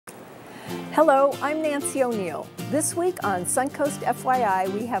Hello, I'm Nancy O'Neill. This week on Suncoast FYI,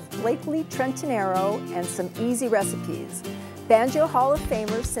 we have Blakely Trentonero and some easy recipes. Banjo Hall of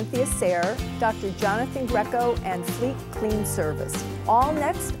Famer Cynthia Sayer, Dr. Jonathan Greco, and Fleet Clean Service. All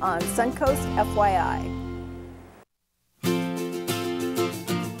next on Suncoast FYI.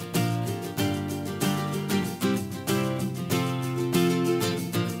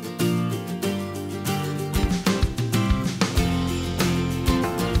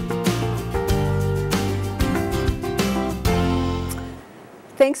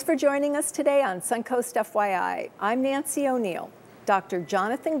 Thanks for joining us today on Suncoast FYI. I'm Nancy O'Neill. Dr.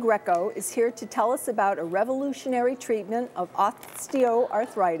 Jonathan Greco is here to tell us about a revolutionary treatment of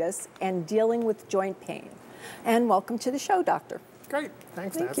osteoarthritis and dealing with joint pain. And welcome to the show, Doctor. Great.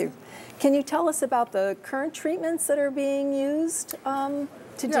 Thanks, Nancy. Thank you. Can you tell us about the current treatments that are being used to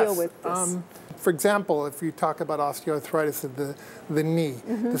deal with this? For example, if you talk about osteoarthritis of the knee,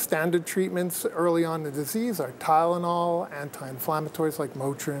 the standard treatments early on in the disease are Tylenol, anti-inflammatories like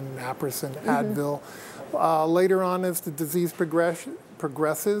Motrin, Naprosyn, Advil. Later on, as the disease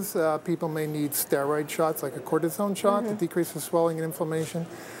progresses, people may need steroid shots like a cortisone shot to decrease the swelling and inflammation.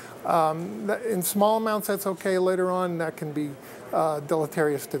 In small amounts, that's okay. Later on, that can be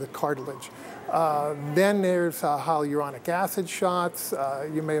deleterious to the cartilage. Then there's hyaluronic acid shots.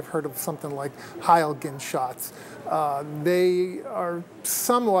 You may have heard of something like Hyalgin shots. They are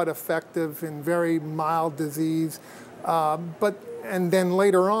somewhat effective in very mild disease, and then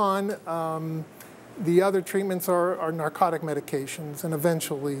later on, the other treatments are narcotic medications and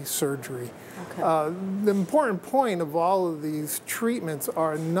eventually surgery. Okay. The important point of all of these treatments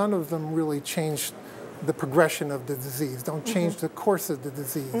are none of them really change the progression of the disease, don't change the course of the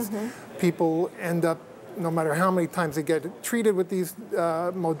disease. People end up, no matter how many times they get treated with these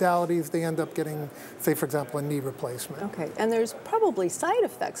modalities, they end up getting, say, for example, a knee replacement. Okay, and there's probably side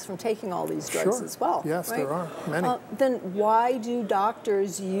effects from taking all these drugs as well. Yes, right? There are, many. Then why do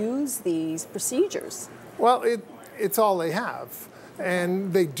doctors use these procedures? Well, it's all they have.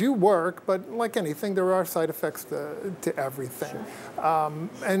 And they do work, but like anything, there are side effects to everything.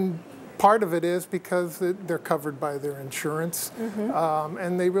 And part of it is because they're covered by their insurance,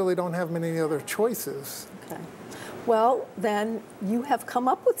 and they really don't have many other choices. Okay. Well, then you have come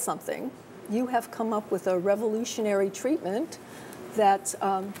up with something. You have come up with a revolutionary treatment that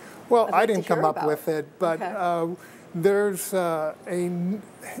well, I didn't come up with it, but there's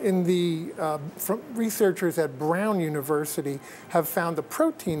researchers at Brown University have found a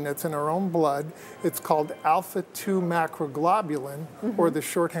protein that's in our own blood. It's called alpha-2 macroglobulin, or the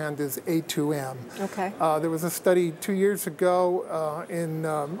shorthand is A2M. Okay. There was a study 2 years ago in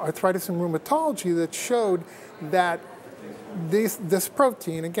arthritis and rheumatology that showed that this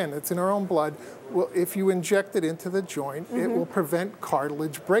protein, again, it's in our own blood, if you inject it into the joint, it will prevent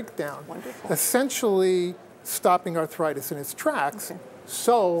cartilage breakdown. Wonderful. Essentially stopping arthritis in its tracks,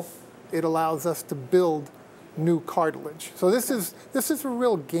 so it allows us to build new cartilage. So this is a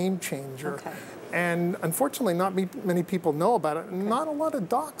real game changer. And unfortunately, not many people know about it. Not a lot of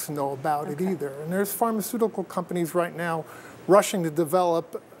docs know about it either. And there's pharmaceutical companies right now rushing to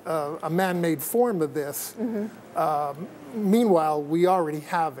develop a man-made form of this. Meanwhile, we already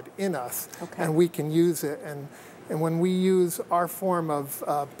have it in us, and we can use it. And when we use our form of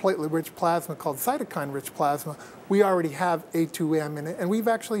platelet-rich plasma called cytokine-rich plasma, we already have A2M in it, and we've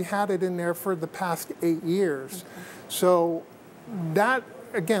actually had it in there for the past 8 years. So that,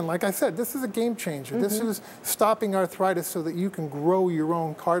 again, like I said, this is a game changer. This is stopping arthritis so that you can grow your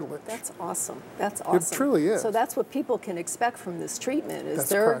own cartilage. That's awesome. That's awesome. It truly is. So that's what people can expect from this treatment, is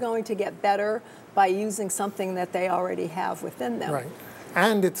they're going to get better by using something that they already have within them. Right.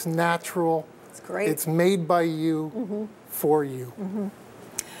 And it's natural. It's great. It's made by you, for you.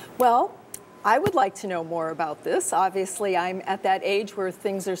 Well, I would like to know more about this. Obviously, I'm at that age where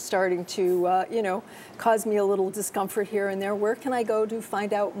things are starting to, you know, cause me a little discomfort here and there. Where can I go to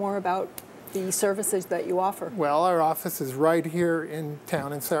find out more about the services that you offer? Well, our office is right here in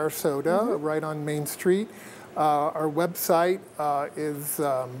town in Sarasota, right on Main Street. Our website is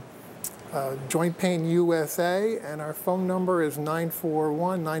Joint Pain USA, and our phone number is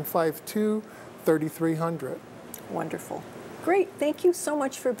 941-952-3300. Wonderful. Great. Thank you so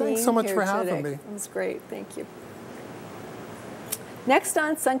much for being here. Thanks so much for today. having me. It was great. Thank you. Next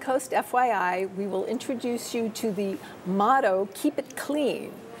on Suncoast FYI, we will introduce you to the motto, "Keep it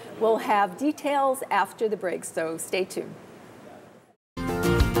clean." We'll have details after the break, so stay tuned.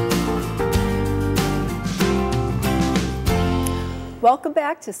 Welcome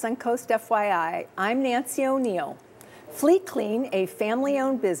back to Suncoast FYI. I'm Nancy O'Neill. Fleet Kleen, a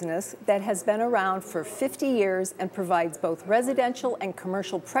family-owned business that has been around for 50 years and provides both residential and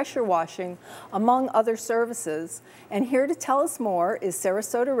commercial pressure washing, among other services. And here to tell us more is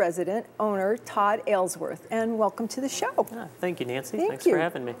Sarasota resident owner Todd Aylesworth. And welcome to the show. Thank you, Nancy. Thanks for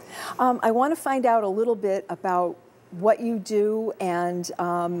having me. I want to find out a little bit about what you do and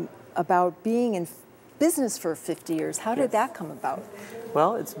about being in business for 50 years. How did that come about?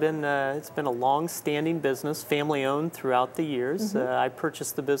 Well, it's been a long-standing business, family-owned throughout the years. I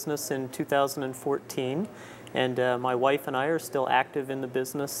purchased the business in 2014, and my wife and I are still active in the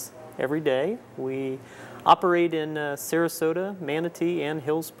business every day. We operate in Sarasota, Manatee, and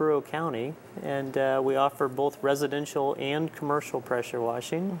Hillsborough County, and we offer both residential and commercial pressure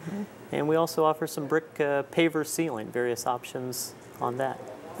washing, and we also offer some brick paver sealing, various options on that.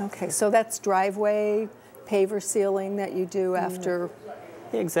 Okay, so that's driveway paver sealing that you do after.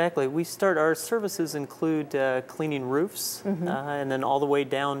 Yeah, exactly. Our services include cleaning roofs and then all the way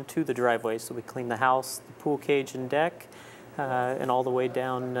down to the driveway. So we clean the house, the pool cage and deck, and all the way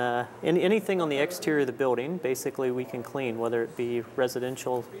down. Anything on the exterior of the building, basically we can clean, whether it be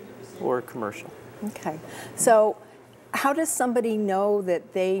residential or commercial. Okay. So how does somebody know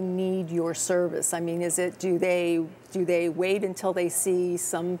that they need your service? I mean, do they wait until they see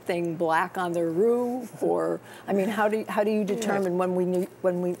something black on their roof, or I mean, how do you determine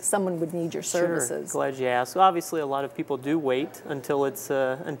when someone would need your services? Sure. Glad you asked. Obviously, a lot of people do wait until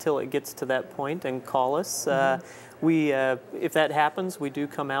it gets to that point and call us. If that happens, we do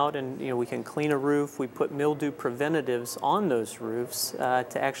come out and we can clean a roof. We put mildew preventatives on those roofs to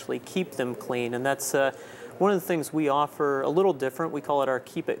actually keep them clean, and that's one of the things we offer a little different. We call it our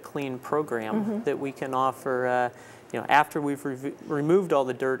Keep It Clean program that we can offer. After we've removed all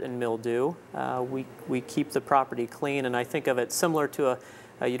the dirt and mildew, we keep the property clean, and I think of it similar to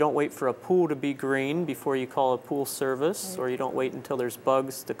you don't wait for a pool to be green before you call a pool service, or you don't wait until there's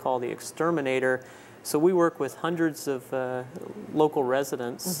bugs to call the exterminator. So we work with hundreds of local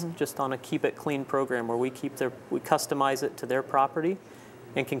residents just on a Keep It Clean program where we customize it to their property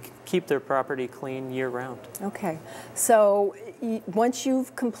and can keep their property clean year-round. Okay, so once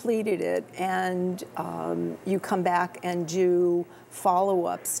you've completed it and you come back and do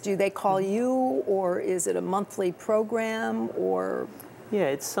follow-ups, do they call you, or is it a monthly program, or? Yeah,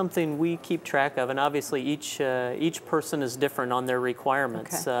 it's something we keep track of, and obviously each person is different on their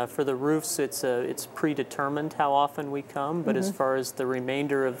requirements. Okay. For the roofs, it's predetermined how often we come, but as far as the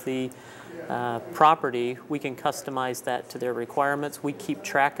remainder of the property, we can customize that to their requirements. We keep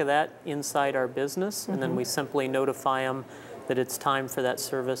track of that inside our business, and then we simply notify them that it's time for that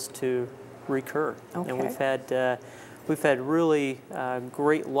service to recur. Okay. And we've had really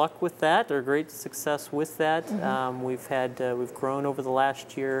great luck with that, or great success with that. We've grown over the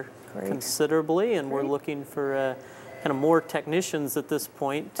last year considerably, and we're looking for kind of more technicians at this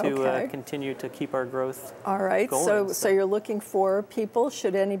point to continue to keep our growth going. So you're looking for people,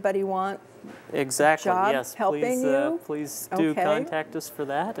 should anybody want exactly, job yes. helping you? Please do contact us for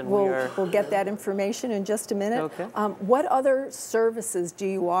that. And we'll get that information in just a minute. Okay. What other services do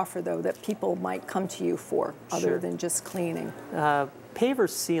you offer, though, that people might come to you for, other than just cleaning? Paver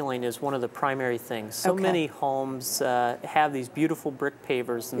sealing is one of the primary things. So many homes have these beautiful brick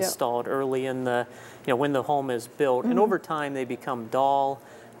pavers installed early in when the home is built, and over time they become dull.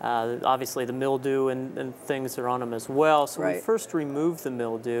 Obviously the mildew and things are on them as well. So we first remove the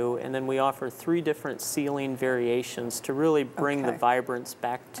mildew, and then we offer 3 different sealing variations to really bring the vibrance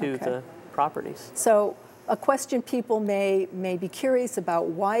back to the properties. So a question people may be curious about: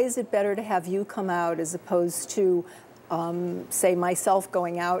 why is it better to have you come out as opposed to say myself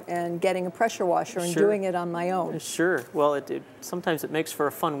going out and getting a pressure washer and doing it on my own? Sure. Well, sometimes it makes for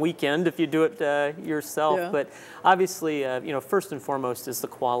a fun weekend if you do it yourself. Yeah. But obviously, first and foremost is the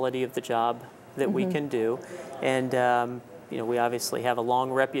quality of the job that we can do, and we obviously have a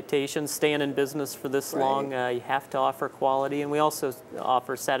long reputation. Staying in business for this long, you have to offer quality, and we also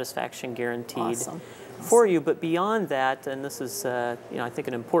offer satisfaction guaranteed. For you. But beyond that, and this is I think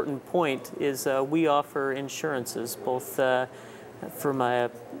an important point, is we offer insurances, both from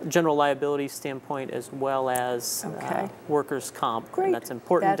a general liability standpoint as well as workers' comp. Great. And that's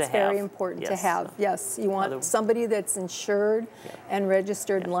important to have. That's very important to have. Yes, you want somebody that's insured and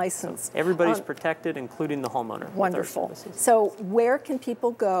registered and licensed. So everybody's protected, including the homeowner. Wonderful. So where can people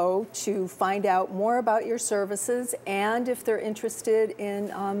go to find out more about your services, and if they're interested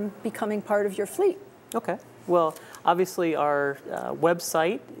in becoming part of your fleet? Okay. Well, obviously our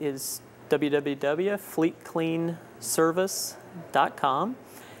website is www.fleetcleanservice.com,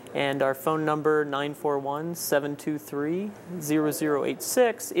 And our phone number,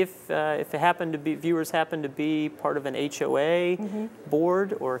 941-723-0086. If viewers happen to be part of an HOA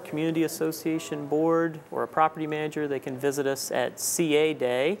board or a community association board or a property manager, they can visit us at CA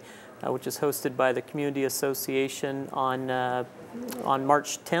Day, which is hosted by the Community Association on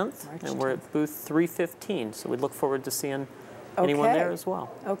March 10th. And we're at booth 315. So we look forward to seeing anyone there as well.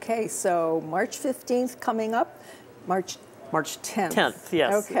 Okay, so March 15th coming up, March 10th. 10th,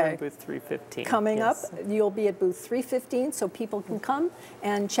 yes. Okay. We're in booth 315. Coming up, you'll be at booth 315, so people can come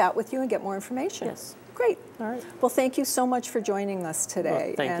and chat with you and get more information. Yes. Great. All right. Well, thank you so much for joining us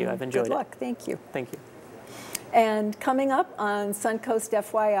today. Well, thank you. I've enjoyed it. Good luck. Thank you. Thank you. And coming up on Suncoast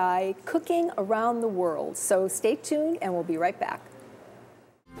FYI, cooking around the world. So stay tuned and we'll be right back.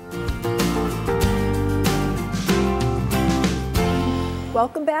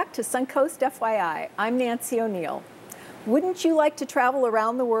 Welcome back to Suncoast FYI. I'm Nancy O'Neill. Wouldn't you like to travel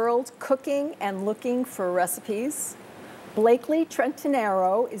around the world cooking and looking for recipes? Blakely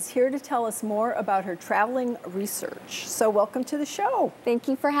Trentinaro is here to tell us more about her traveling research. So welcome to the show. Thank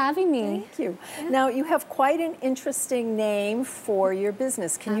you for having me. Thank you. Yeah. Now, you have quite an interesting name for your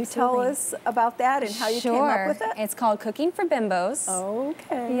business. Can you tell us about that and how you came up with it? It's called Cooking for Bimbos.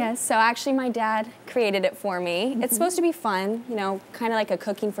 Okay. Yes, so actually my dad created it for me. It's supposed to be fun, you know, kind of like a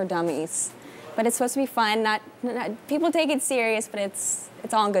cooking for dummies. But it's supposed to be fun, not people take it serious, but it's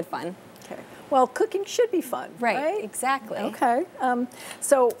all in good fun. Well, cooking should be fun, right? Exactly. Okay.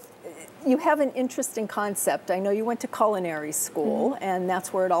 So you have an interesting concept. I know you went to culinary school, and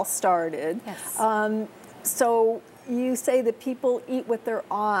that's where it all started. Yes. So you say that people eat with their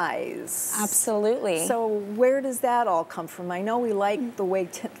eyes. Absolutely. So where does that all come from? I know we like the way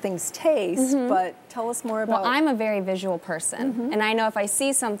things taste, but tell us more about... Well, I'm a very visual person, and I know if I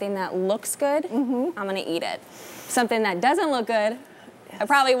see something that looks good, I'm going to eat it. Something that doesn't look good, I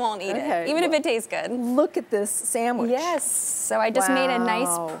probably won't eat it, even if it tastes good. Look at this sandwich. Yes. So I just made a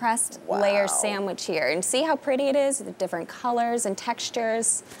nice pressed layer sandwich here. And see how pretty it is, the different colors and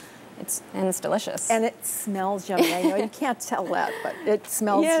textures. And it's delicious. And it smells yummy. I know you can't tell that, but it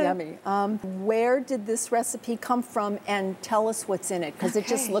smells yummy. Where did this recipe come from? And tell us what's in it, because it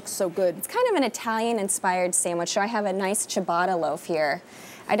just looks so good. It's kind of an Italian-inspired sandwich. So I have a nice ciabatta loaf here.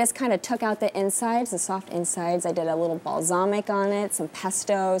 I just kind of took out the insides, the soft insides. I did a little balsamic on it, some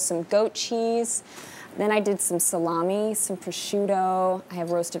pesto, some goat cheese. Then I did some salami, some prosciutto. I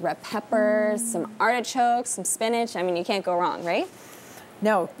have roasted red peppers, some artichokes, some spinach. I mean, you can't go wrong, right?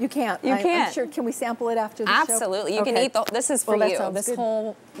 No, you can't. You can't. I'm sure. Can we sample it after the show? Absolutely. You can eat this is for you, this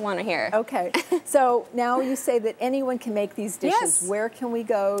whole one here. Okay. So now you say that anyone can make these dishes. Yes. Where can we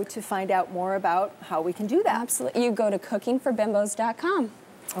go to find out more about how we can do that? Absolutely. You go to cookingforbimbos.com.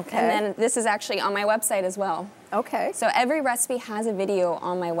 Okay. And then this is actually on my website as well. Okay. So every recipe has a video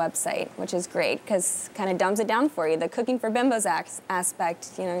on my website, which is great because kind of dumbs it down for you. The Cooking for Bimbos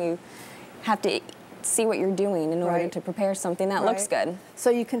aspect, you know, you have to see what you're doing in order to prepare something that looks good. So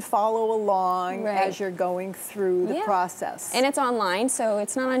you can follow along as you're going through the process. And it's online, so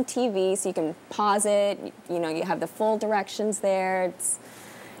it's not on TV, so you can pause it. You know, you have the full directions there. It's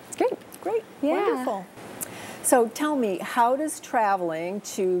great. Great. Yeah. Wonderful. So tell me, how does traveling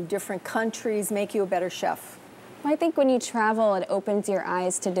to different countries make you a better chef? Well, I think when you travel, it opens your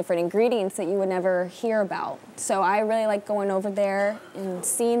eyes to different ingredients that you would never hear about. So I really like going over there and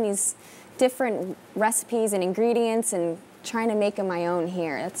seeing these different recipes and ingredients and trying to make them my own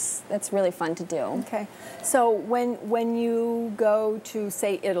here. That's really fun to do. Okay. So when you go to,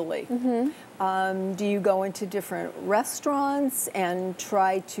 say, Italy, do you go into different restaurants and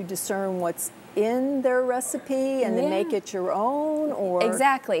try to discern what's in their recipe and then make it your own? Or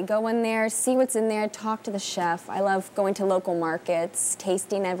Exactly. Go in there, see what's in there, talk to the chef. I love going to local markets,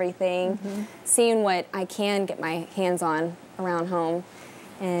 tasting everything, seeing what I can get my hands on around home,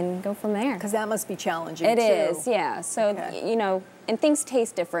 and go from there. Because that must be challenging, It too. is, yeah. So, you know, and things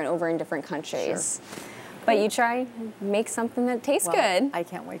taste different over in different countries. Sure. But you try, make something that tastes good. I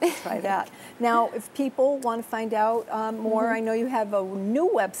can't wait to try that. Now, if people want to find out more, I know you have a new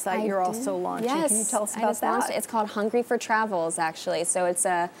website you're also launching. Yes, Can you tell us about that? It's called Hungry for Travels, actually. So it's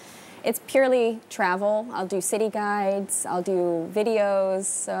purely travel. I'll do city guides, I'll do videos,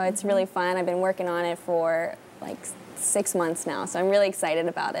 so it's really fun. I've been working on it for like 6 months now, so I'm really excited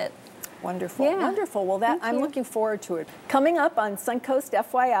about it. Wonderful, wonderful. Well, I'm looking forward to it. Coming up on Suncoast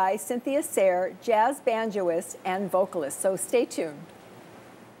FYI, Cynthia Sayer, jazz banjoist and vocalist, so stay tuned.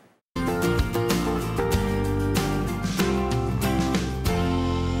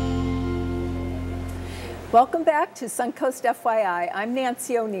 Welcome back to Suncoast FYI. I'm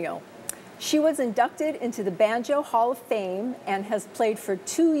Nancy O'Neill. She was inducted into the Banjo Hall of Fame and has played for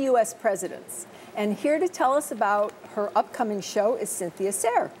 2 U.S. presidents. And here to tell us about her upcoming show is Cynthia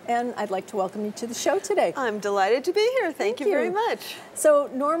Sayer. And I'd like to welcome you to the show today. I'm delighted to be here. Thank you very much.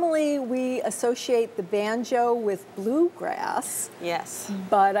 So normally we associate the banjo with bluegrass. Yes.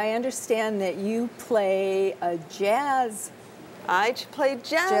 But I understand that you play a jazz. I play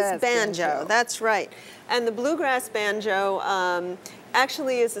jazz banjo. That's right. And the bluegrass banjo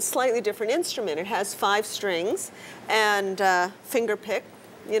actually is a slightly different instrument. It has 5 strings and finger pick.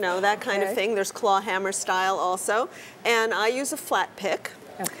 You know, that kind of thing. There's claw hammer style also. And I use a flat pick.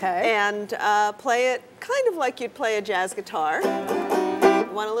 Okay. And play it kind of like you'd play a jazz guitar.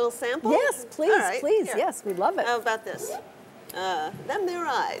 Want a little sample? Yes, please, right, please. here. Yes, we'd love it. How about this? Them their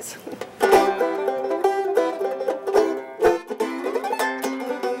eyes.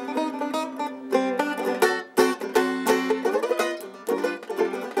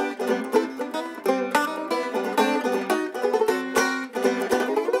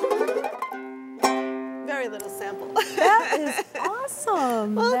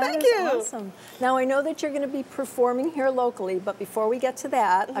 Well, thank you. Awesome. Now, I know that you're going to be performing here locally, but before we get to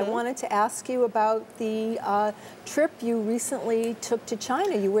that, I wanted to ask you about the trip you recently took to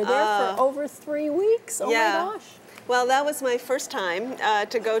China. You were there for over 3 weeks. Oh my gosh. Well, that was my first time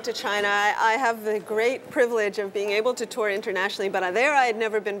to go to China. I have the great privilege of being able to tour internationally, but there I had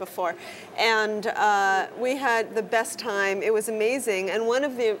never been before. And we had the best time. It was amazing. And one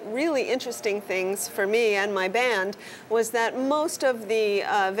of the really interesting things for me and my band was that most of the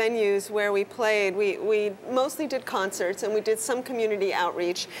venues where we played, we mostly did concerts and we did some community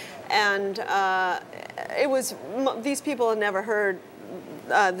outreach. And it was, these people had never heard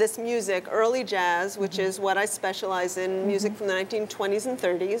this music, early jazz, which is what I specialize in, music from the 1920s and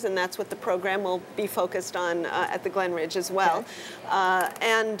 30s, and that's what the program will be focused on at the Glen Ridge as well.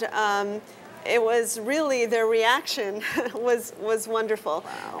 It was really, their reaction was wonderful.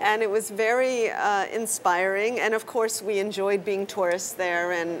 Wow. And it was very inspiring, and of course we enjoyed being tourists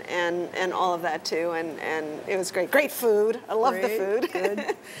there and all of that too, and it was great. Great food, I love the food.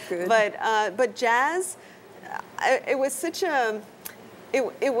 Good, good. But jazz, it was such a,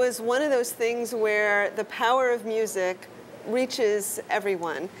 it was one of those things where the power of music reaches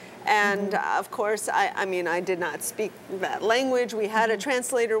everyone. And of course, I mean, I did not speak that language. We had a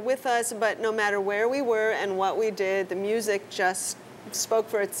translator with us, but no matter where we were and what we did, the music just spoke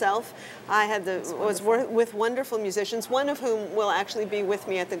for itself. I had was with wonderful musicians, one of whom will actually be with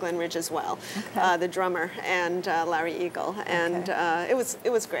me at the Glen Ridge as well, the drummer, and Larry Eagle, and it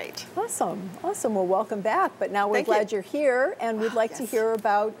was great. Awesome, awesome. Well, welcome back. But now we're glad you're here, and we'd like to hear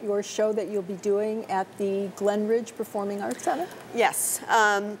about your show that you'll be doing at the Glen Ridge Performing Arts Center. Yes.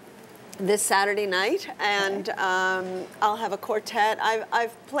 This Saturday night, and I'll have a quartet.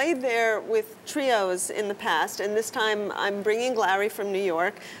 I've played there with trios in the past, and this time I'm bringing Larry from New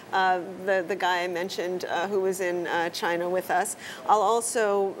York, the guy I mentioned who was in China with us. I'll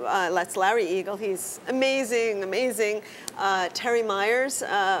also, that's Larry Eagle, he's amazing, amazing. Terry Myers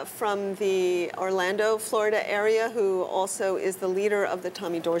from the Orlando, Florida area, who also is the leader of the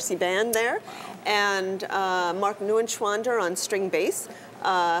Tommy Dorsey Band there, and Mark Neuenschwander on string bass.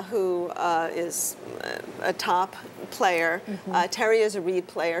 Who is a top player. Terry is a reed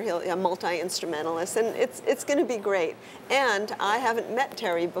player. He'll a multi-instrumentalist, and it's going to be great. And I haven't met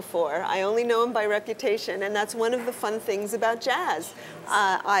Terry before. I only know him by reputation, and that's one of the fun things about jazz.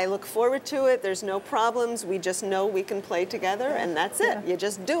 I look forward to it. There's no problems. We just know we can play together, and that's it. You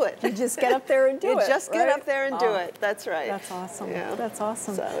just do it. You just get up there and do it. You just get up there and do it. That's right. That's awesome. Yeah. That's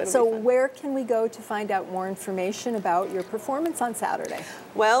awesome. So where can we go to find out more information about your performance on Saturday?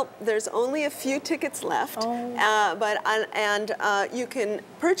 Well, there's only a few tickets left, you can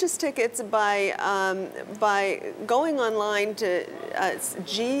purchase tickets by going online to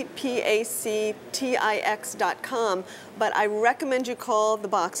gpactix.com. But I recommend you call the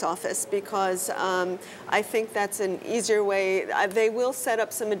box office because I think that's an easier way. They will set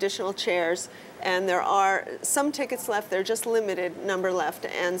up some additional chairs, and there are some tickets left. They're just limited number left,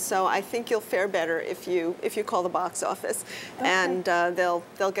 and so I think you'll fare better if you call the box office, and they'll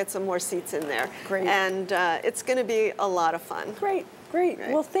get some more seats in there. Great. And it's going to be a lot of fun. Great. Great.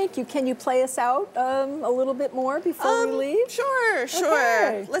 Well, thank you. Can you play us out a little bit more before we leave? Sure, sure.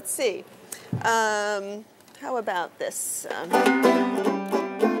 Okay. Let's see. How about this?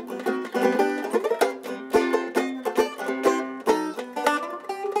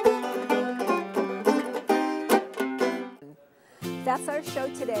 That's our show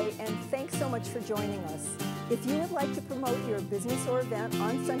today, and thanks so much for joining us. If you would like to promote your business or event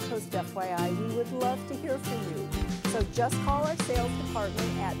on Suncoast FYI, we would love to hear from you. So just call our sales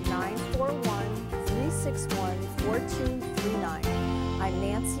department at 941-361-4239. I'm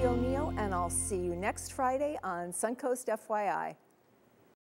Nancy O'Neill, and I'll see you next Friday on Suncoast FYI.